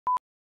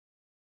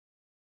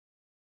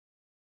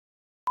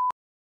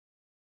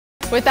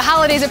With the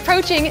holidays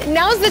approaching,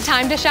 now's the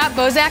time to shop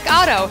Bosak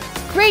Auto.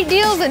 Great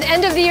deals and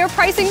end-of-the-year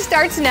pricing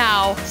starts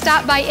now.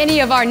 Stop by any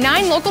of our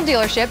 9 local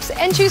dealerships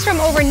and choose from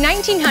over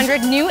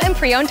 1,900 new and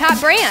pre-owned top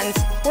brands.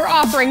 We're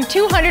offering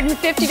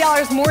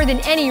 $250 more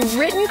than any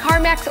written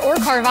CarMax or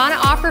Carvana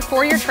offer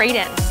for your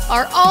trade-in.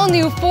 Our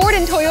all-new Ford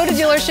and Toyota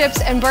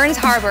dealerships in Burns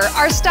Harbor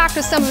are stocked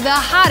with some of the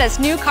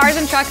hottest new cars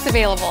and trucks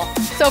available.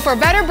 So for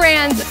better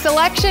brands,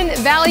 selection,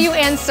 value,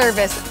 and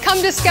service,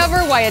 come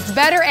discover why it's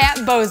better at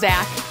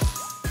Bosak.